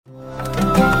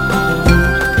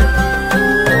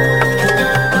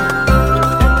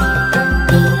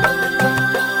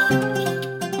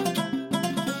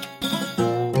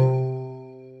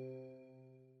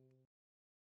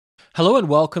Hello and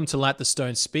welcome to Let the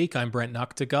Stone Speak. I'm Brent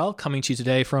Nuktegal, coming to you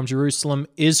today from Jerusalem,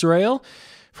 Israel,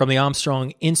 from the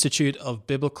Armstrong Institute of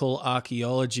Biblical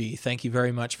Archaeology. Thank you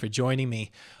very much for joining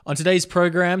me. On today's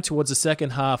program, towards the second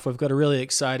half, we've got a really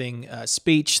exciting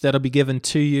speech that'll be given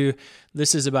to you.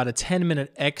 This is about a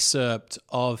 10-minute excerpt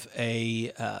of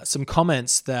some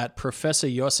comments that Professor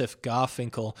Yosef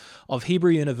Garfinkel of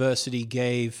Hebrew University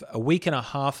gave a week and a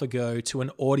half ago to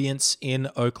an audience in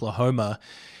Oklahoma.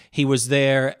 He was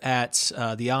there at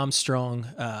the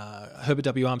Herbert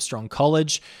W. Armstrong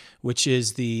College, which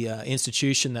is the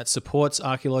institution that supports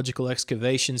archaeological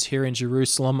excavations here in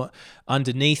Jerusalem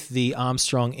underneath the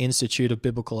Armstrong Institute of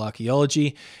Biblical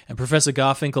Archaeology. And Professor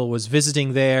Garfinkel was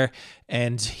visiting there,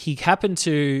 and he happened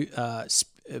to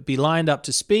be lined up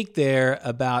to speak there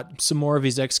about some more of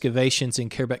his excavations in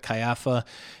Kirbet Kayafa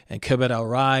and Kirbet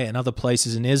al-Rai and other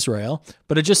places in Israel.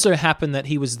 But it just so happened that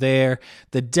he was there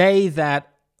the day that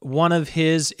one of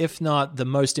his, if not the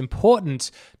most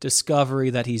important discovery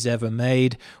that he's ever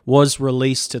made, was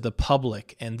released to the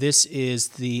public. And this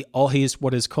is he is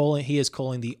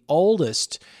calling the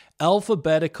oldest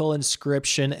alphabetical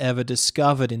inscription ever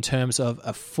discovered in terms of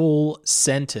a full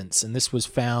sentence. And this was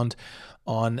found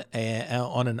on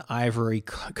an ivory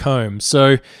comb.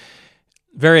 So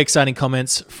very exciting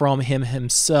comments from him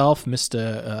himself,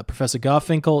 Mr. Professor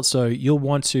Garfinkel. So you'll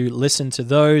want to listen to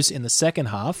those in the second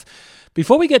half.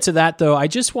 Before we get to that, though, I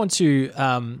just want to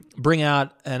bring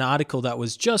out an article that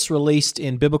was just released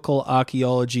in Biblical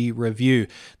Archaeology Review.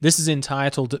 This is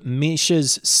entitled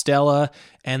Misha's Stela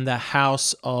and the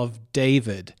House of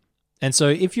David. And so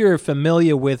if you're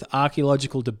familiar with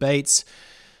archaeological debates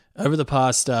over the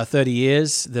past 30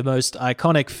 years, the most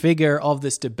iconic figure of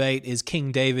this debate is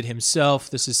King David himself.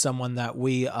 This is someone that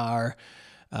we are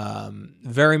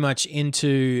very much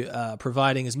into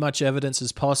providing as much evidence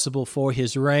as possible for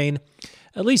his reign,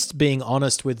 at least being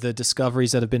honest with the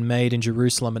discoveries that have been made in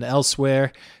Jerusalem and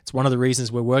elsewhere. It's one of the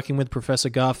reasons we're working with Professor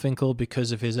Garfinkel,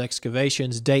 because of his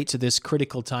excavations date to this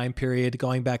critical time period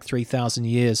going back 3,000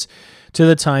 years to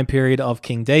the time period of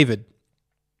King David.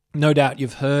 No doubt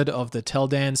you've heard of the Tel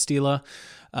Dan stela.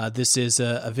 This is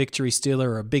a victory stela,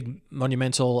 or a big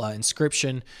monumental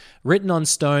inscription written on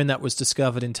stone that was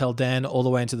discovered in Tel Dan all the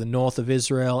way into the north of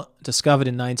Israel, discovered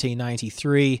in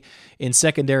 1993 in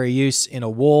secondary use in a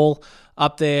wall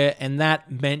up there, and that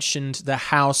mentioned the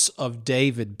house of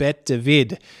David, Bet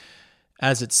David,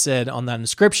 as it said on that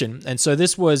inscription. And so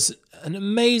this was an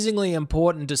amazingly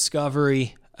important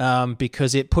discovery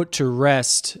because it put to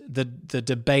rest the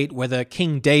debate whether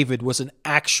King David was an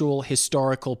actual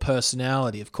historical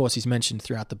personality. Of course, he's mentioned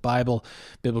throughout the Bible,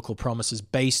 biblical promises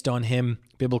based on him,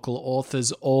 biblical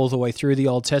authors all the way through the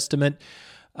Old Testament,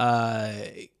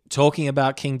 talking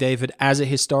about King David as a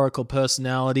historical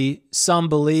personality. Some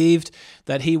believed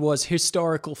that he was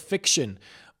historical fiction,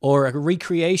 or a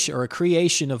recreation or a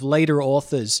creation of later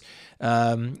authors.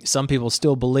 Some people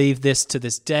still believe this to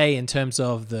this day in terms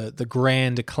of the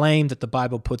grand acclaim that the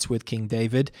Bible puts with King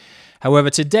David.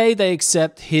 However, today they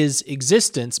accept his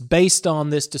existence based on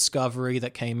this discovery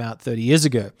that came out 30 years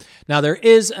ago. Now, there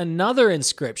is another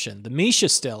inscription, the Misha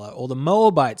Stela, or the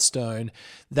Moabite stone,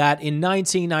 that in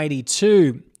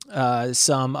 1992,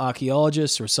 some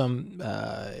archaeologists or some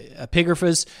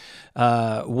epigraphers,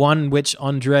 one which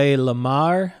Andre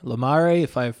Lamare,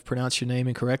 if I've pronounced your name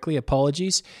incorrectly,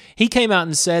 apologies. He came out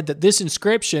and said that this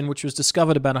inscription, which was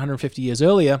discovered about 150 years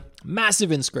earlier,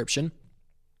 massive inscription,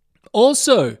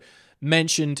 also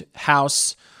mentioned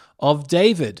House of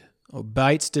David, or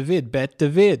Bet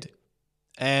David.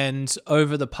 And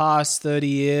over the past 30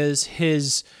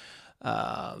 years,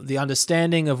 the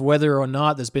understanding of whether or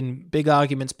not there's been big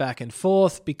arguments back and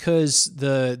forth, because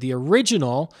the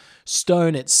original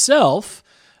stone itself,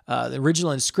 the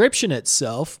original inscription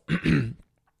itself,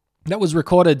 that was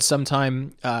recorded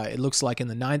sometime, it looks like in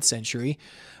the 9th century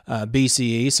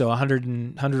BCE, so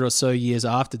 100 or so years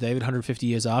after David, 150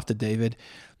 years after David,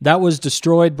 that was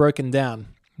destroyed, broken down,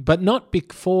 but not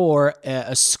before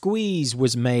a squeeze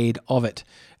was made of it.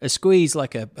 A squeeze,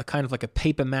 like a kind of like a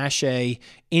paper mache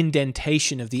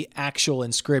indentation of the actual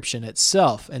inscription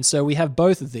itself. And so we have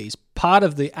both of these, part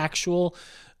of the actual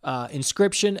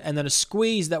inscription, and then a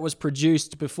squeeze that was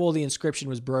produced before the inscription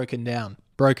was broken.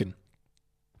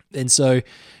 And so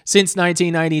since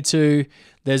 1992,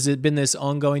 there's been this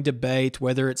ongoing debate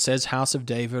whether it says House of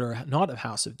David or not a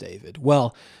House of David.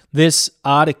 Well, this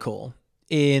article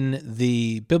in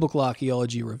the Biblical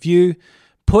Archaeology Review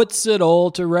puts it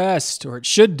all to rest, or it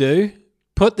should do,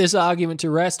 put this argument to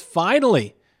rest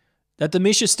finally, that the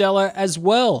Misha Stela as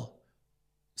well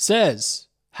says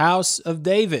House of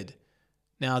David.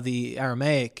 Now, the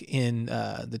Aramaic in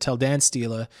the Tel Dan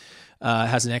stela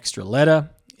has an extra letter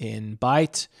in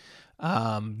byte.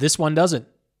 This one doesn't.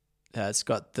 It's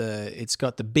got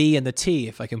the B and the T,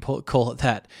 if I can call it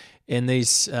that, in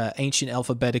these ancient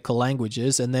alphabetical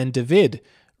languages, and then David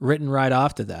written right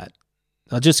after that.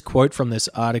 I'll just quote from this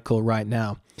article right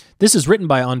now. This is written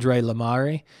by André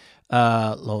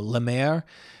Lemaire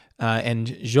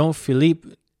and Jean-Philippe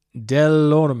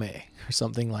Delorme, or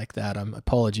something like that.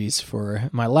 Apologies for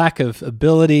my lack of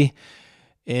ability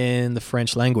in the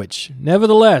French language.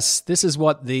 Nevertheless, this is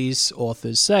what these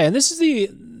authors say. And this is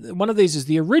one of these is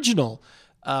the original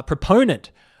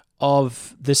proponent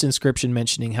of this inscription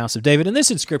mentioning House of David. And this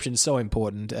inscription is so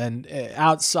important. And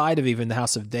outside of even the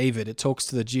House of David, it talks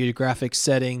to the geographic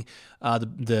setting,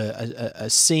 a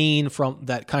scene from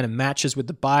that kind of matches with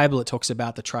the Bible. It talks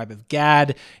about the tribe of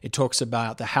Gad. It talks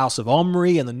about the house of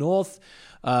Omri in the north,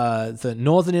 the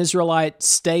northern Israelite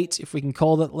state, if we can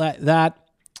call it that.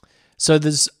 So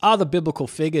there's other biblical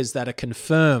figures that are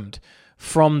confirmed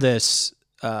from this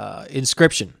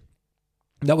inscription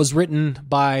that was written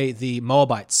by the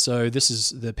Moabites. So this is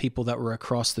the people that were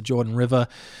across the Jordan River,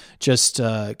 just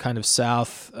kind of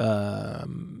south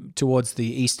towards the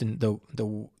eastern,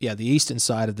 the eastern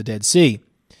side of the Dead Sea.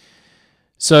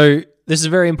 So this is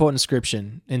a very important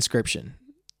inscription.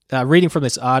 Reading from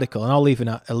this article, and I'll leave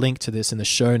a link to this in the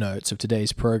show notes of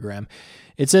today's program.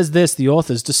 It says this, the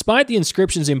authors, despite the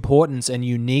inscription's importance and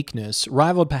uniqueness,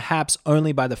 rivaled perhaps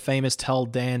only by the famous Tel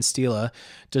Dan stela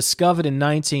discovered in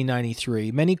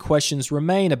 1993, many questions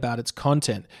remain about its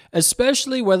content,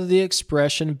 especially whether the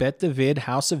expression Bet David,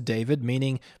 House of David,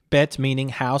 meaning Bet meaning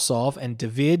house of, and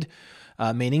David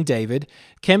meaning David,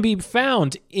 can be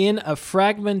found in a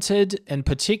fragmented and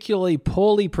particularly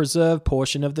poorly preserved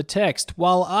portion of the text.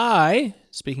 While I,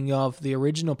 speaking of the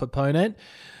original proponent,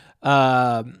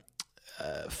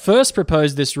 first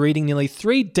proposed this reading nearly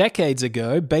 3 decades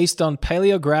ago based on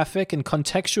paleographic and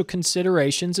contextual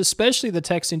considerations, especially the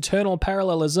text's internal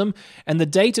parallelism and the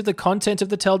date of the content of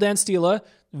the Tel Dan stela,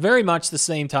 very much the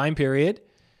same time period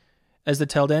as the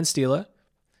Tel Dan stela.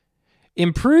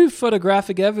 Improved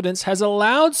photographic evidence has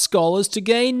allowed scholars to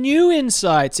gain new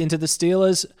insights into the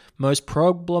stela's most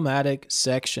problematic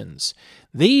sections.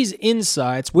 These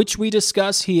insights, which we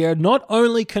discuss here, not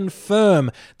only confirm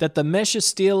that the Mesha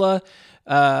stela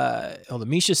the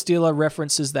Mesha stela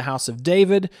references the House of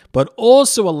David, but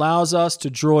also allows us to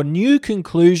draw new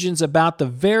conclusions about the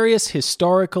various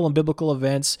historical and biblical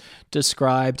events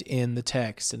described in the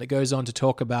text. And it goes on to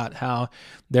talk about how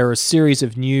there are a series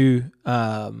of new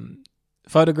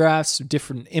photographs,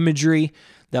 different imagery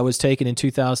that was taken in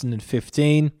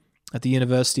 2015 at the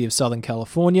University of Southern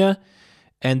California.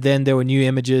 And then there were new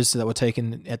images that were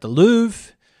taken at the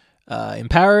Louvre in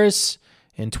Paris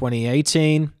in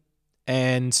 2018,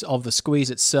 and of the squeeze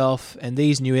itself. And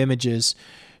these new images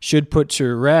should put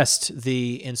to rest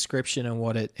the inscription and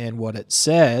what it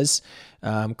says,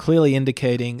 clearly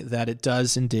indicating that it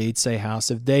does indeed say House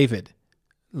of David.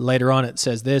 Later on it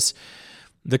says this,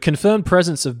 the confirmed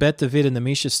presence of Bet David in the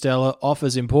Mesha stela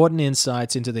offers important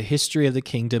insights into the history of the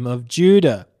kingdom of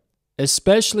Judah,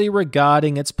 especially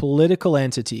regarding its political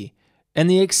entity and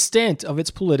the extent of its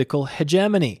political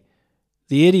hegemony.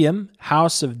 The idiom,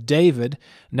 House of David,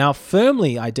 now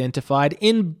firmly identified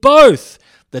in both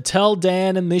the Tel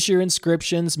Dan and Mesha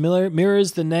inscriptions,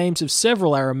 mirrors the names of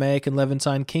several Aramaic and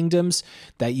Levantine kingdoms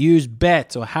that used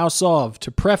Bet or House of to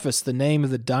preface the name of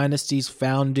the dynasty's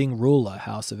founding ruler,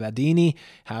 House of Adini,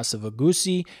 House of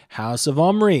Agusi, House of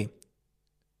Omri.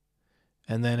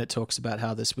 And then it talks about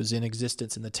how this was in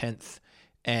existence in the 10th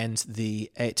and to the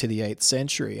 8th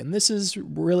century. And this is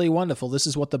really wonderful. This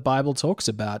is what the Bible talks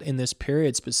about in this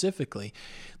period specifically.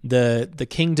 The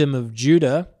kingdom of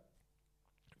Judah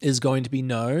is going to be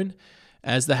known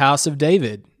as the House of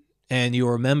David. And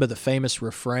you'll remember the famous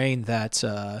refrain that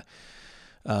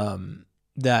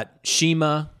that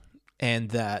Shema and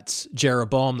that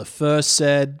Jeroboam the first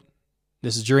said.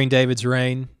 This is during David's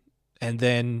reign. And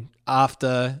then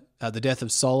after the death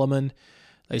of Solomon,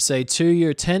 they say, to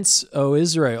your tents, O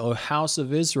Israel, O house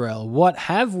of Israel, what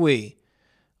have we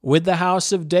with the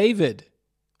house of David?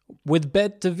 With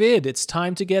Bet David, it's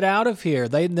time to get out of here.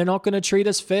 They're not going to treat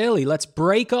us fairly. Let's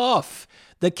break off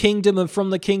from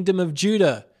the kingdom of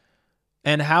Judah.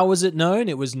 And how was it known?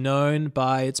 It was known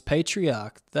by its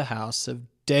patriarch, the house of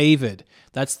David.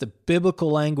 That's the biblical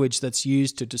language that's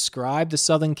used to describe the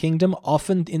southern kingdom,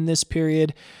 often in this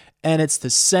period. And it's the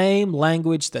same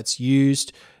language that's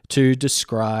used to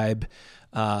describe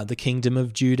the kingdom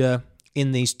of Judah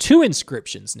in these 2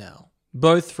 inscriptions now,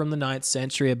 both from the 9th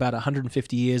century, about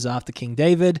 150 years after King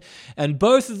David, and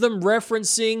both of them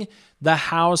referencing the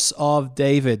house of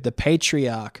David, the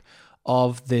patriarch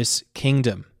of this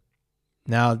kingdom.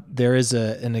 Now, there is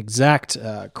an exact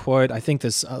quote. I think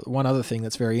there's one other thing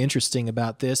that's very interesting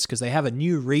about this, because they have a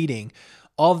new reading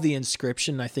of the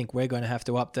inscription. I think we're going to have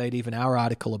to update even our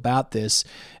article about this,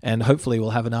 and hopefully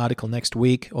we'll have an article next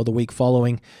week or the week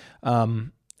following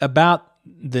about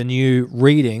the new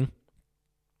reading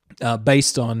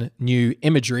based on new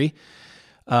imagery.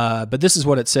 But this is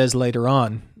what it says later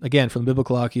on, again from the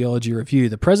Biblical Archaeology Review.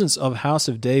 The presence of House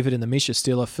of David in the Mishnah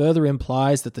Stela further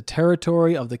implies that the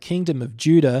territory of the kingdom of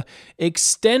Judah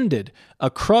extended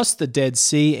across the Dead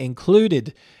Sea,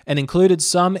 included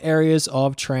some areas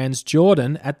of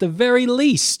Transjordan at the very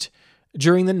least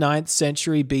during the 9th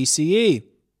century BCE.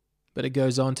 But it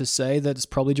goes on to say that it's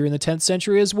probably during the 10th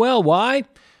century as well. Why?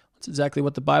 That's exactly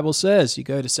what the Bible says. You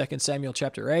go to 2 Samuel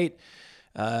chapter 8.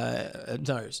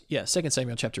 2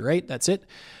 Samuel chapter 8, that's it.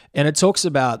 And it talks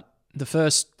about the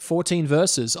first 14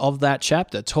 verses of that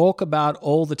chapter, talk about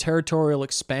all the territorial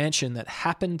expansion that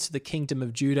happened to the kingdom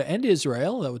of Judah and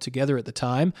Israel, that were together at the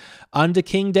time, under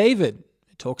King David.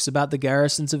 It talks about the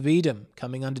garrisons of Edom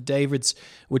coming under David's,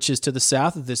 which is to the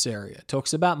south of this area. It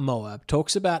talks about Moab,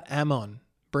 talks about Ammon,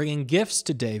 bringing gifts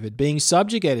to David, being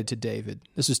subjugated to David.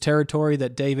 This was territory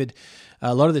that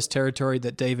a lot of this territory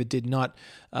that David did not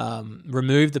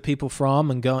remove the people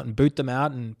from and go and boot them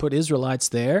out and put Israelites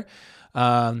there.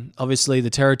 Obviously, the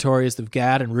territories of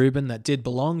Gad and Reuben that did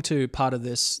belong to part of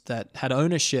this, that had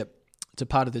ownership to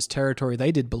part of this territory,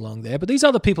 they did belong there. But these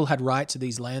other people had right to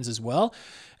these lands as well.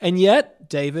 And yet,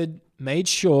 David made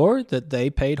sure that they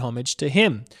paid homage to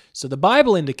him. So the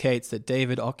Bible indicates that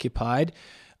David occupied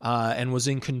and was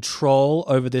in control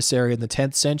over this area in the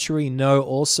 10th century. No,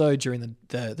 also during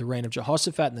the reign of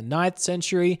Jehoshaphat in the 9th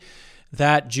century,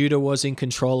 that Judah was in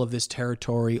control of this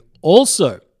territory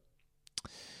also.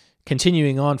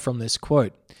 Continuing on from this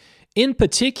quote, in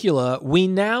particular, we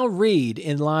now read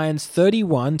in lines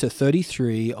 31 to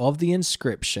 33 of the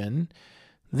inscription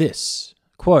this,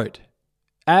 quote,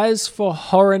 "As for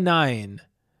Horonaim,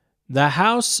 the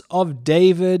house of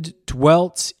David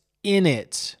dwelt in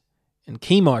it. And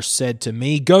Chemosh said to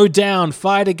me, go down,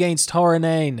 fight against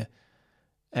Horonaim.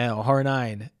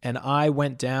 And I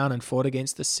went down and fought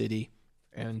against the city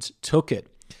and took it."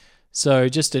 So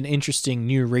just an interesting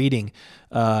new reading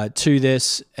to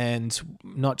this, and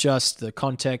not just the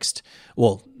context.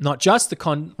 Well,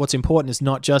 what's important is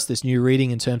not just this new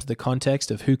reading in terms of the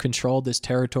context of who controlled this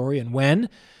territory and when,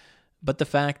 but the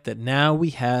fact that now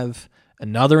we have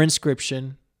another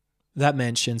inscription that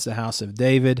mentions the house of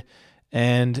David,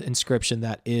 and inscription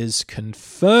that is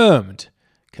confirmed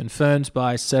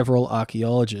by several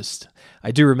archaeologists.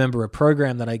 I do remember a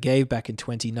program that I gave back in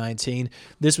 2019.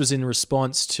 This was in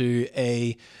response to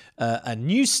a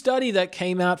new study that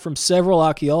came out from several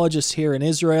archaeologists here in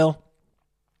Israel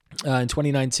in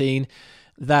 2019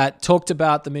 that talked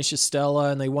about the Mishnah Stela,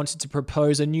 and they wanted to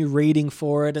propose a new reading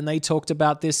for it, and they talked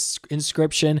about this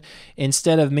inscription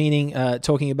instead of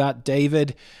talking about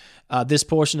David. This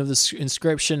portion of the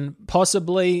inscription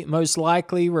possibly, most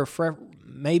likely,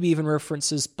 maybe even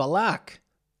references Balak,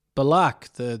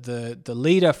 the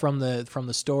leader from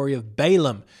the story of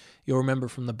Balaam, you'll remember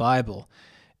from the Bible.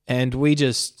 And we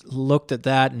just looked at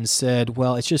that and said,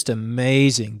 well, it's just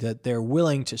amazing that they're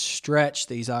willing to stretch,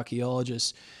 these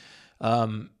archaeologists,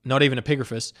 not even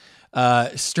epigraphers,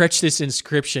 stretch this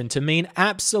inscription to mean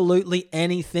absolutely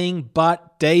anything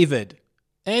but David.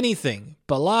 Anything.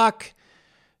 Balak,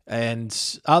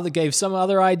 and gave some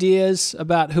other ideas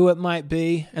about who it might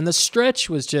be. And the stretch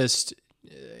was it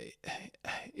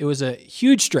was a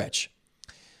huge stretch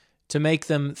to make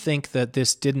them think that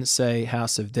this didn't say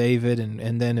House of David.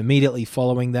 And then immediately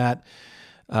following that,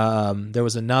 there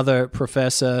was another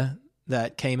professor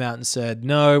that came out and said,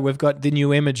 no, we've got the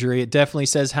new imagery. It definitely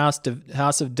says House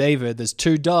of David. There's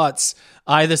 2 dots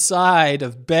either side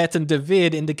of Bet and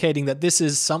David, indicating that this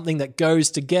is something that goes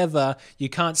together. You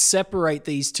can't separate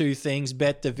these two things,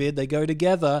 Bet, David. They go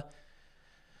together.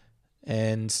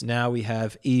 And now we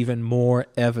have even more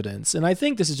evidence. And I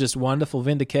think this is just wonderful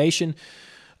vindication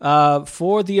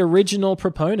for the original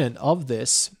proponent of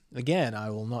this. Again, I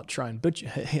will not try and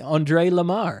butcher Andre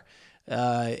Lamar.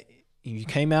 You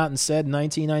came out and said in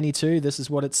 1992, this is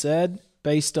what it said,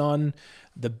 based on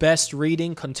the best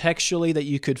reading contextually that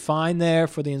you could find there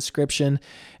for the inscription.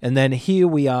 And then here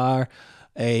we are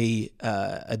a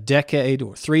decade,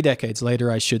 or 3 decades later,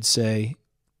 I should say,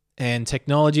 and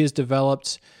technology has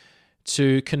developed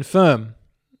to confirm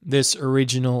this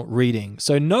original reading.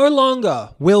 So no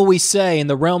longer will we say in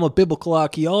the realm of biblical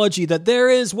archaeology that there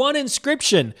is one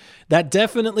inscription that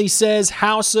definitely says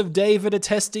House of David,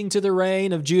 attesting to the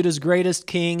reign of Judah's greatest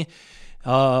king,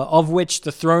 of which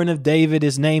the throne of David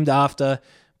is named after,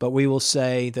 but we will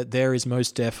say that there is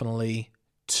most definitely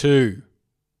 2.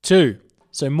 2.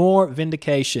 So more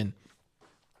vindication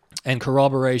and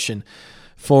corroboration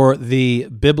for the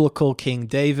biblical King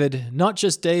David, not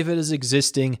just David as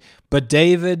existing, but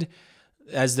David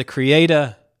as the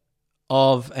creator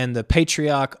of and the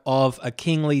patriarch of a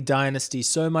kingly dynasty,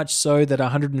 so much so that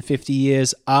 150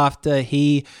 years after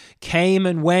he came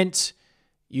and went,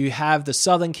 you have the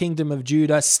southern kingdom of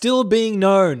Judah still being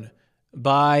known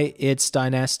by its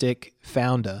dynastic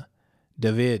founder,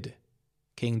 David,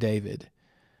 King David.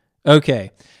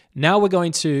 Okay, now we're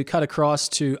going to cut across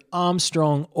to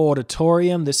Armstrong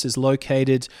Auditorium. This is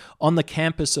located on the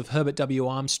campus of Herbert W.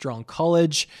 Armstrong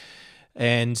College.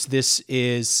 And this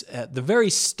is at the very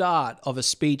start of a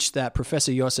speech that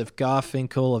Professor Yosef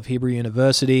Garfinkel of Hebrew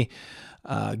University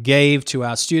gave to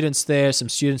our students there, some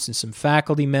students and some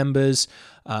faculty members,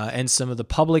 and some of the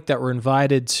public that were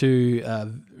invited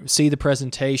to see the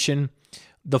presentation.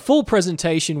 The full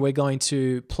presentation we're going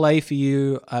to play for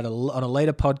you on a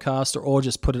later podcast, or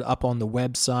just put it up on the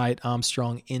website,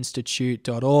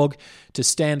 armstronginstitute.org, to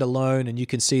stand alone, and you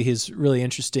can see his really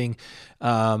interesting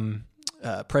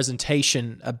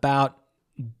presentation about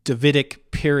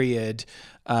Davidic period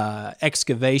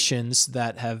excavations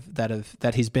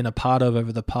that he's been a part of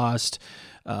over the past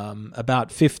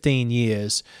about 15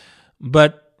 years.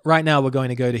 But right now, we're going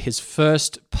to go to his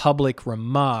first public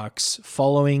remarks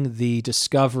following the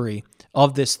discovery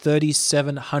of this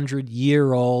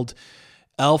 3,700-year-old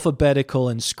alphabetical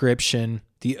inscription,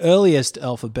 the earliest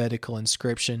alphabetical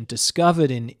inscription discovered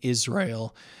in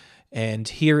Israel. And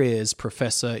here is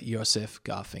Professor Yosef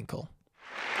Garfinkel.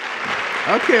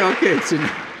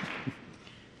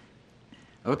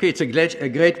 It's a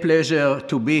great pleasure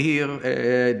to be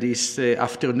here this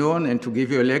afternoon and to give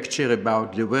you a lecture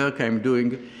about the work I'm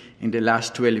doing in the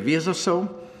last 12 years or so.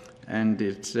 And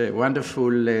it's a wonderful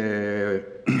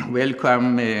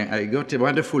welcome. I got a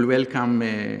wonderful welcome,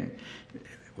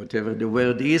 whatever the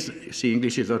word is. See,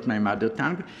 English is not my mother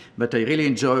tongue, but I really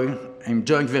I'm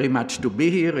enjoying very much to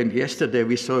be here. And yesterday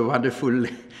we saw a wonderful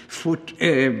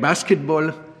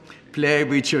basketball play,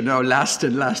 which, last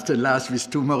with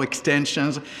 2 more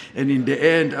extensions. And in the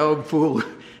end, poor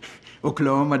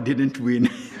Oklahoma didn't win.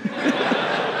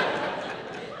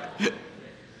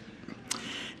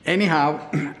 Anyhow,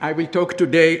 I will talk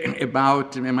today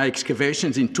about my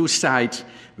excavations in 2 sites,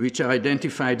 which are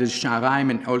identified as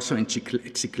Sha'araim and also in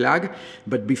Ziklag.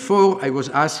 But before, I was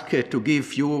asked to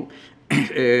give you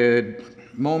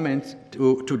moments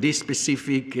to this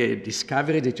specific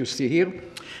discovery that you see here.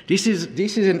 This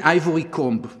is an ivory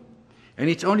comb, and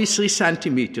it's only 3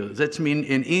 centimeters. That means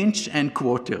 1.25 inches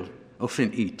of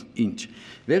an inch.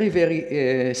 Very,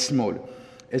 very small.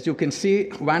 As you can see,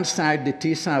 one side the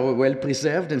teeth are well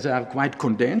preserved and they are quite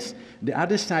condensed. The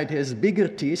other side has bigger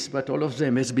teeth, but all of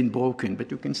them has been broken.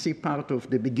 But you can see part of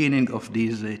the beginning of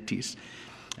these teeth.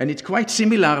 And it's quite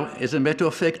similar, as a matter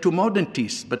of fact, to modern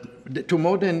teeth, but to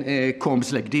modern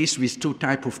combs like this with 2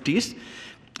 types of teeth.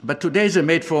 But today they're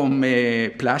made from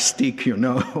plastic,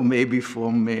 or maybe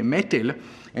from metal,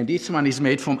 and this one is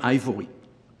made from ivory.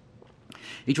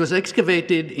 It was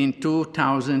excavated in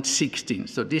 2016,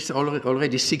 so this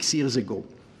already 6 years ago.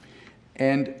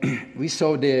 And we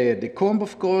saw the comb,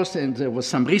 of course, and there was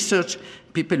some research.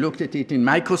 People looked at it in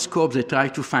microscopes. They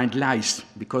tried to find lice,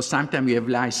 because sometimes we have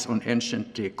lice on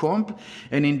ancient comb.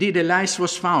 And indeed, a lice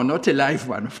was found, not a live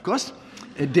one, of course,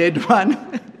 a dead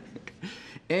one.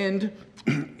 And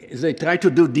they tried to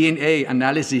do DNA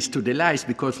analysis to the lice,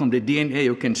 because from the DNA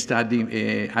you can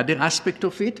study other aspects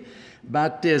of it.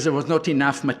 But there was not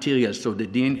enough material, so the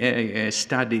DNA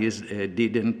studies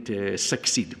didn't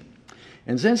succeed.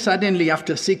 And then suddenly,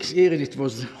 after 6 years, it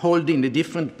was held in a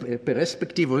different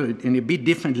perspective, or in a bit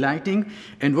different lighting.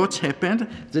 And what's happened?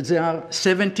 That there are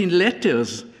 17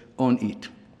 letters on it.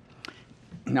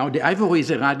 Now, the ivory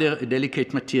is a rather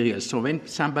delicate material, so when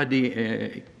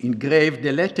somebody engraved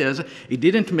the letters, it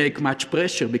didn't make much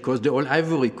pressure, because the whole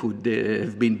ivory could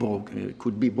be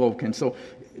broken. So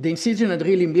the incision are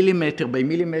really millimeter by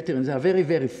millimeter, and they are very,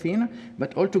 very thin,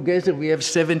 but altogether we have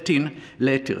 17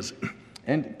 letters.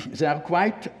 And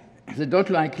they don't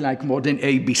like modern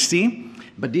ABC,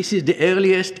 but this is the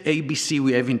earliest ABC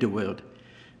we have in the world.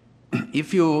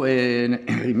 If you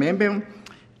remember,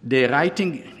 the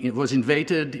writing was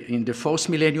invented in the 4th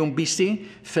millennium BC,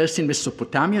 first in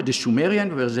Mesopotamia, the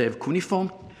Sumerian, where they have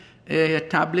cuneiform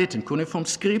tablet and cuneiform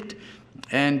script,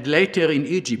 and later in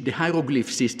Egypt, the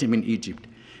hieroglyph system in Egypt.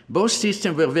 Both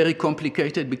systems were very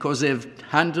complicated because they have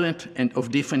hundreds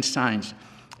of different signs.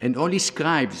 And only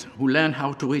scribes who learned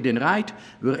how to read and write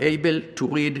were able to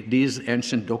read these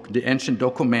ancient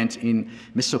documents in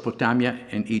Mesopotamia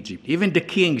and Egypt. Even the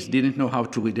kings didn't know how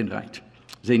to read and write.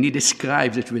 They need a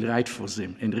scribe that will write for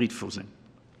them and read for them.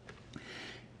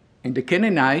 And the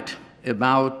Canaanite,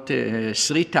 about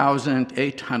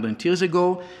 3,800 years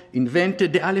ago,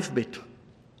 invented the alphabet.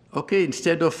 Okay,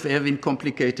 instead of having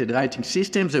complicated writing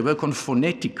systems, they work on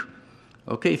phonetic.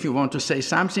 Okay, if you want to say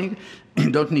something, you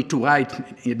don't need to write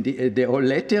the whole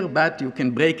letter, but you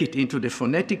can break it into the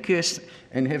phonetic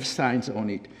and have signs on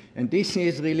it. And this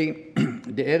is really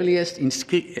the earliest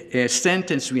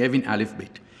sentence we have in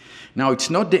alphabet. Now, it's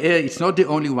not the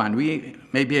only one. We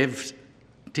maybe have,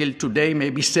 till today,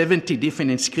 maybe 70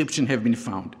 different inscriptions have been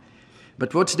found.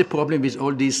 But what's the problem with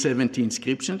all these 70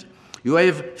 inscriptions? You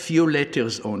have few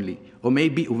letters only, or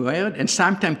maybe a word, and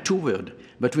sometimes two words,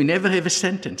 but we never have a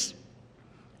sentence.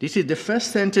 This is the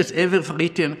first sentence ever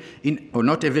written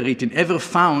ever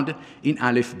found in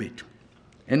alphabet.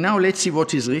 And now let's see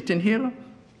what is written here.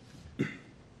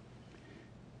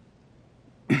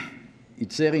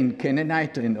 It's there in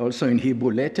Canaanite and also in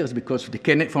Hebrew letters, because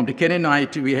from the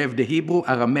Canaanite we have the Hebrew,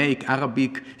 Aramaic,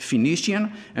 Arabic,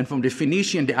 Phoenician, and from the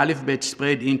Phoenician the alphabet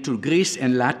spread into Greece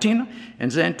and Latin,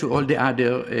 and then to all the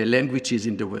other languages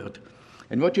in the world.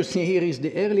 And what you see here is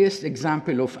the earliest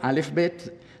example of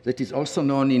alphabet that is also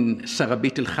known in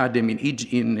Sarabit al-Khadem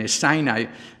in Sinai,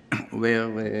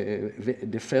 where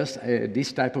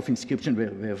this type of inscription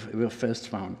were first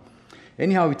found.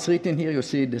 Anyhow, it's written here, you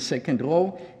see the second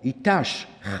row, Itash,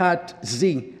 Chat,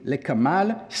 Zi,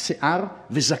 Lekamal, Se'ar,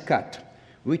 V'zakat,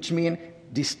 which means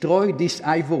destroy this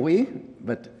ivory,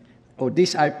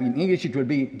 in English it will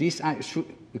be,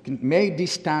 you can make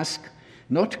this task,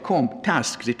 not comb,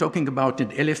 task. They're talking about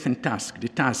an elephant tusk, the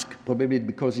tusk, probably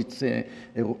because the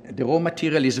raw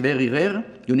material is very rare.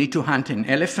 You need to hunt an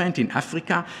elephant in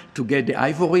Africa to get the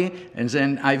ivory, and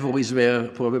then ivories were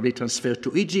probably transferred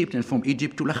to Egypt, and from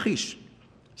Egypt to Lachish.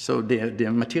 So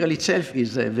the material itself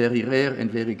is very rare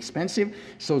and very expensive.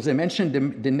 So they mentioned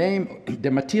the name, the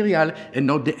material, and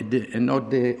not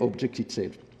the object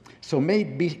itself. So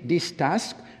make this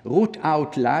task, root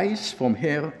out lice from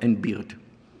hair and beard.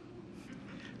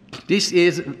 This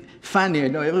is funny. I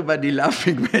know everybody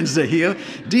laughing when they hear.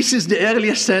 This is the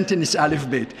earliest sentence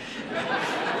alphabet.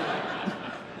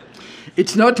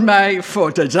 It's not my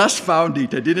fault. I just found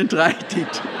it. I didn't write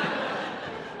it.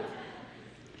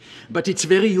 But it's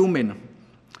very human.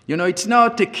 You know, it's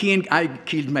not a king, I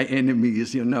killed my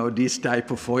enemies, you know, this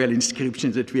type of royal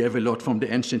inscriptions that we have a lot from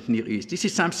the ancient Near East. This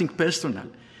is something personal.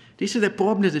 This is a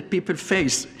problem that people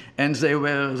face, and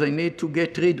they need to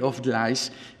get rid of the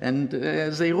lies. And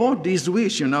they wrote this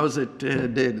wish, you know, that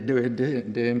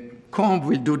the comb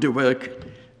will do the work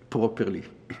properly.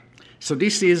 So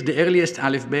this is the earliest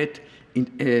alphabet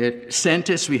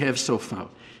sentence we have so far.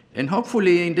 And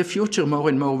hopefully in the future more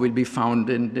and more will be found,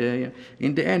 and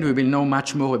in the end we will know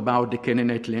much more about the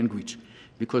Canaanite language.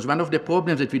 Because one of the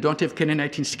problems is that we don't have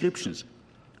Canaanite inscriptions.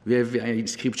 We have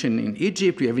inscription in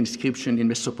Egypt, we have inscription in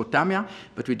Mesopotamia,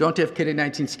 but we don't have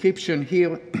Canaanite inscription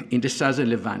here in the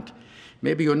southern Levant.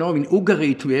 Maybe you know in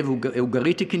Ugarit we have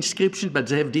Ugaritic inscription, but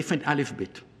they have different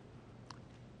alphabet.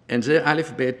 And their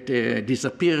alphabet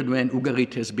disappeared when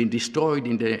Ugarit has been destroyed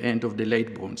in the end of the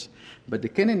late Bronze. But the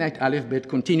Canaanite alphabet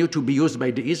continued to be used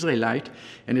by the Israelite,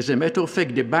 and as a matter of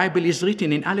fact, the Bible is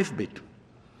written in alphabet.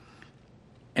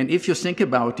 And if you think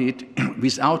about it,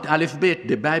 without alphabet,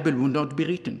 the Bible would not be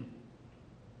written.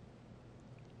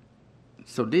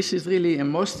 So this is really a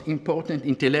most important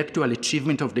intellectual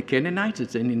achievement of the Canaanites.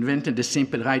 They invented the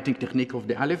simple writing technique of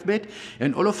the alphabet,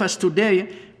 and all of us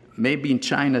today, maybe in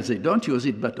China they don't use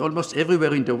it, but almost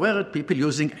everywhere in the world, people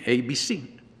using ABC,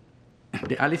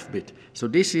 the alphabet. So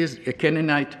this is a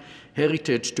Canaanite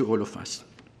heritage to all of us.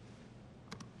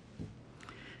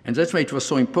 And that's why it was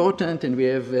so important, and we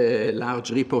have a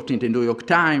large report in the New York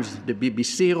Times, the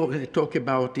BBC talk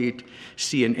about it,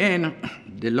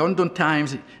 CNN, the London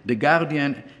Times, the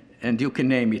Guardian, and you can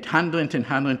name it, hundreds and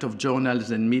hundreds of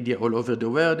journals and media all over the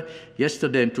world,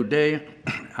 yesterday and today,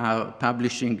 are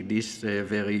publishing this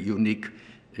very unique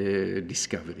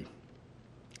discovery.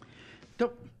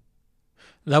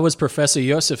 That was Professor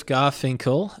Yosef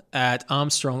Garfinkel at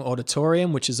Armstrong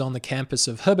Auditorium, which is on the campus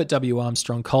of Herbert W.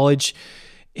 Armstrong College,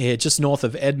 just north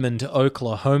of Edmond,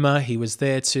 Oklahoma. He was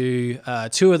there to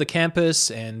tour the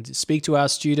campus and speak to our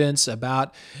students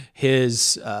about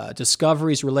his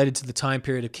discoveries related to the time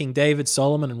period of King David,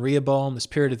 Solomon, and Rehoboam, this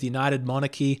period of the United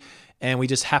Monarchy. And we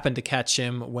just happened to catch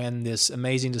him when this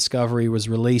amazing discovery was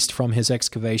released from his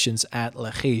excavations at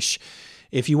Lachish.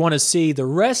 If you want to see the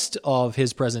rest of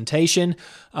his presentation,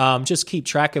 just keep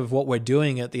track of what we're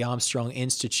doing at the Armstrong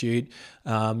Institute.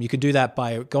 You can do that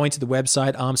by going to the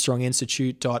website,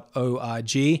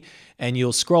 armstronginstitute.org, and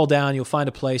you'll scroll down, you'll find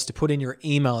a place to put in your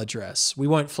email address. We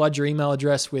won't flood your email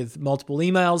address with multiple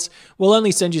emails. We'll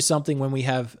only send you something when we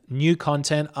have new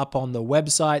content up on the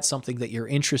website, something that you're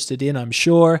interested in, I'm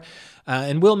sure.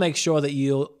 And we'll make sure that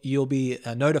you'll be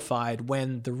notified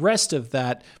when the rest of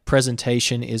that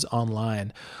presentation is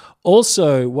online.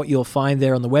 Also, what you'll find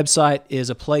there on the website is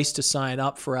a place to sign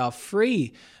up for our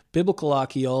free Biblical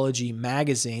Archaeology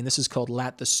magazine. This is called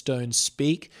Let the Stone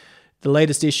Speak. The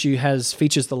latest issue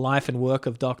features the life and work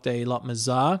of Dr. Eilat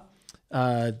Mazar,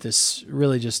 this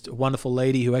really just wonderful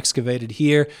lady who excavated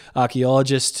here,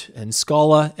 archaeologist and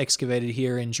scholar, excavated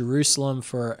here in Jerusalem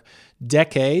for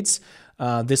decades.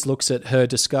 This looks at her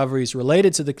discoveries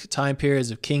related to the time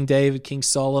periods of King David, King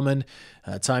Solomon,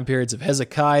 time periods of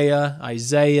Hezekiah,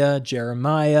 Isaiah,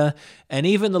 Jeremiah, and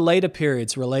even the later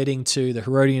periods relating to the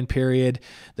Herodian period,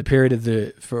 the period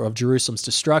of Jerusalem's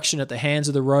destruction at the hands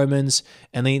of the Romans,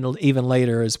 and then even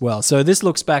later as well. So this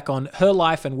looks back on her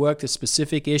life and work, this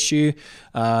specific issue.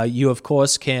 You, of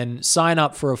course, can sign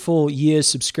up for a full year's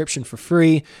subscription for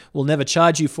free. We'll never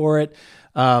charge you for it.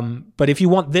 But if you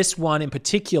want this one in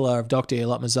particular of Dr.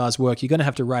 Eilat Mazar's work, you're going to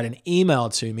have to write an email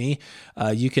to me.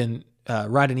 You can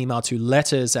write an email to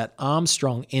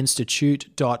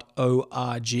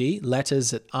letters@armstronginstitute.org,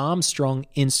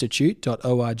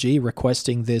 letters@armstronginstitute.org,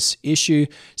 requesting this issue.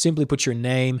 Simply put your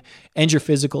name and your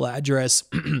physical address,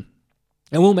 and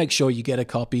we'll make sure you get a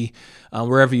copy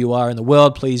wherever you are in the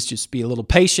world. Please just be a little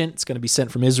patient. It's going to be sent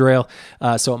from Israel,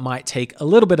 so it might take a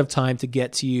little bit of time to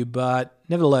get to you, but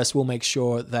nevertheless, we'll make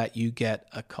sure that you get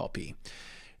a copy.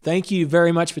 Thank you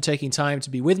very much for taking time to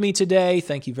be with me today.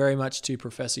 Thank you very much to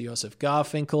Professor Yosef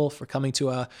Garfinkel for coming to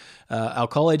our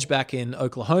college back in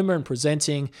Oklahoma and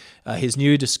presenting his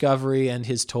new discovery and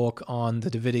his talk on the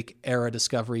Davidic era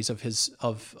discoveries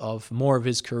of more of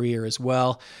his career as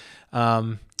well.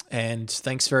 And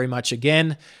thanks very much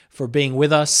again for being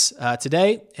with us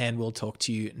today, and we'll talk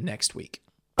to you next week.